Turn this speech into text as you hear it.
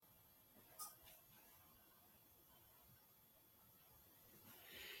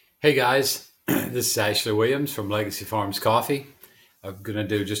Hey guys, this is Ashley Williams from Legacy Farms Coffee. I'm going to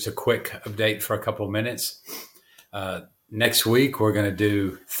do just a quick update for a couple of minutes. Next week, we're going to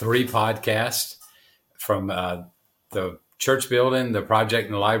do 3 podcasts from the church building, the project,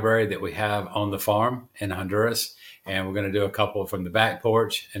 and the library that we have on the farm in Honduras. And we're going to do a couple from the back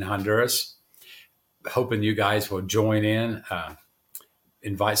porch in Honduras. Hoping you guys will join in,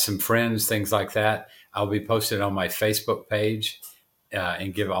 invite some friends, things like that. I'll be posted on my Facebook page.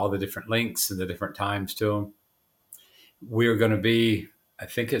 And give all the different links and the different times to them. We're going to be, I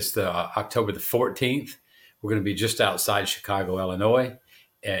think it's the October the 14th. We're going to be just outside Chicago, Illinois.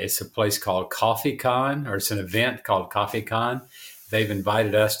 It's a place called Coffee Con, or it's an event called Coffee Con. They've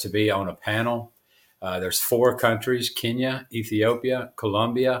invited us to be on a panel. There's 4 countries, Kenya, Ethiopia,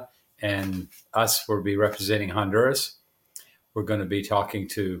 Colombia, and us will be representing Honduras. We're going to be talking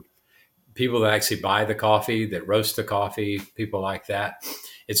to people that actually buy the coffee, that roast the coffee, people like that.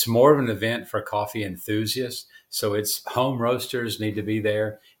 It's more of an event for coffee enthusiasts. So it's home roasters need to be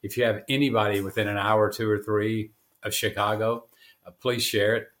there. If you have anybody within an hour, 2 or 3 of Chicago, please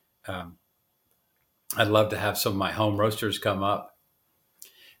share it. I'd love to have some of my home roasters come up.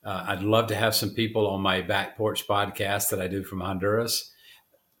 I'd love to have some people on my back porch podcast that I do from Honduras.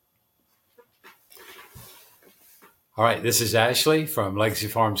 All right, this is Ashley from Legacy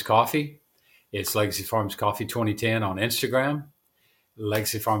Farms Coffee. It's Legacy Farms Coffee 2010 on Instagram,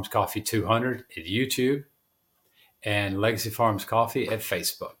 Legacy Farms Coffee 200 at YouTube, and Legacy Farms Coffee at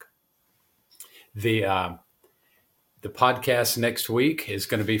Facebook. The podcast next week is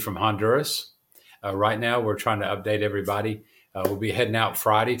going to be from Honduras. Right now, we're trying to update everybody. We'll be heading out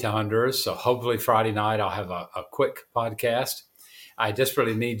Friday to Honduras, so hopefully Friday night I'll have a quick podcast. I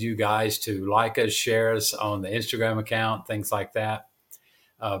desperately need you guys to like us, share us on the Instagram account, things like that.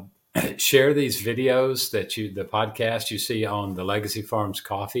 Share these videos the podcast you see on the Legacy Farms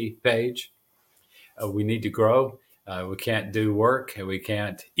Coffee page. We need to grow. We can't do work and we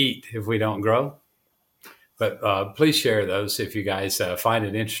can't eat if we don't grow. But please share those if you guys find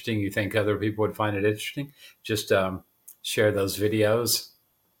it interesting. You think other people would find it interesting. Just share those videos.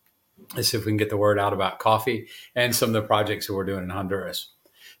 Let's see if we can get the word out about coffee and some of the projects that we're doing in Honduras.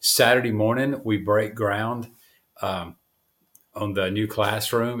 Saturday morning, we break ground on the new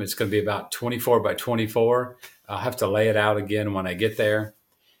classroom. It's going to be about 24 by 24. I'll have to lay it out again when I get there.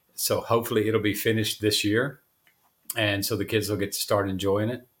 So hopefully it'll be finished this year. And so the kids will get to start enjoying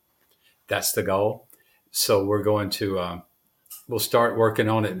it. That's the goal. So we're going to, we'll start working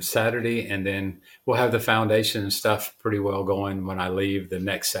on it Saturday, and then we'll have the foundation and stuff pretty well going when I leave the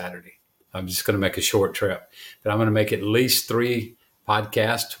next Saturday. I'm just going to make a short trip, but I'm going to make at least 3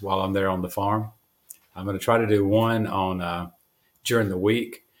 podcasts while I'm there on the farm. I'm going to try to do one on during the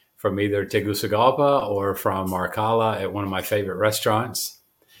week from either Tegucigalpa or from Marcala at one of my favorite restaurants.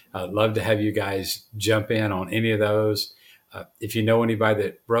 I'd love to have you guys jump in on any of those. If you know anybody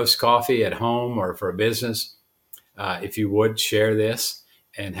that roasts coffee at home or for a business, if you would share this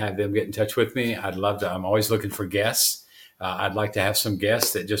and have them get in touch with me, I'd love to. I'm always looking for guests. I'd like to have some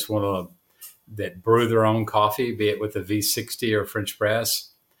guests that just that brew their own coffee, be it with a V60 or French press.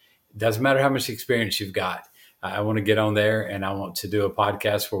 It doesn't matter how much experience you've got. I want to get on there and I want to do a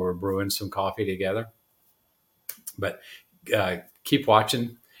podcast where we're brewing some coffee together. But keep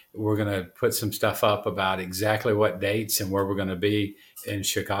watching. We're going to put some stuff up about exactly what dates and where we're going to be in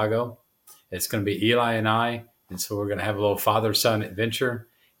Chicago. It's going to be Eli and I. And so we're going to have a little father-son adventure.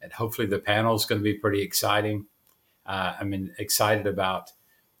 And hopefully the panel is going to be pretty exciting. I'm excited about,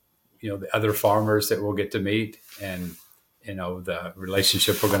 the other farmers that we'll get to meet and, the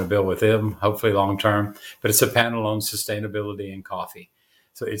relationship we're going to build with them, hopefully long term. But it's a panel on sustainability and coffee.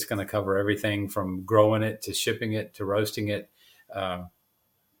 So it's going to cover everything from growing it to shipping it to roasting it, and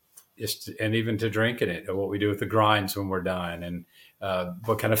even to drinking it, or what we do with the grinds when we're done, and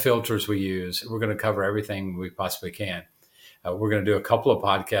what kind of filters we use. We're going to cover everything we possibly can. We're going to do a couple of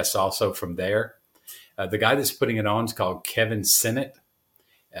podcasts also from there. The guy that's putting it on is called Kevin Sinnott.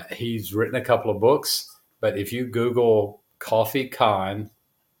 He's written a couple of books, but if you Google Coffee Con,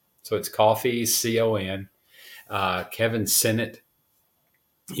 so it's Coffee C-O-N, Kevin Sinnott,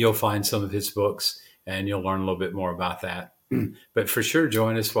 you'll find some of his books and you'll learn a little bit more about that. But for sure,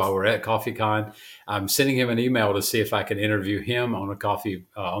 join us while we're at Coffee Con. I'm sending him an email to see if I can interview him on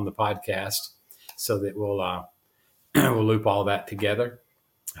on the podcast, so that we'll loop all that together.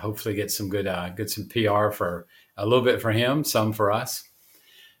 Hopefully, get some some PR for a little bit for him, some for us.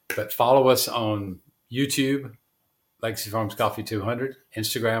 But follow us on YouTube, Legacy Farms Coffee 200,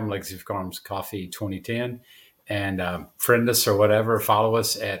 Instagram, Legacy Farms Coffee 2010, and friend us or whatever. Follow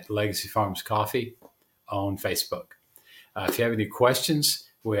us at Legacy Farms Coffee on Facebook. If you have any questions,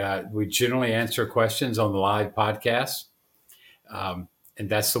 We generally answer questions on the live podcast. And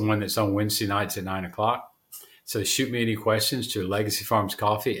that's the one that's on Wednesday nights at 9:00. So shoot me any questions to Legacy Farms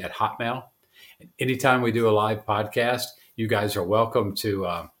Coffee at Hotmail. And anytime we do a live podcast, you guys are welcome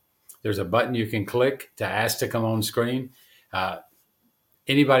to, there's a button you can click to ask to come on screen.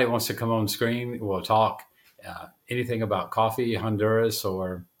 Anybody that wants to come on screen, we'll talk anything about coffee, Honduras,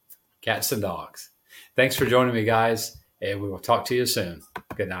 or cats and dogs. Thanks for joining me, guys, and we will talk to you soon.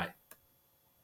 Good night.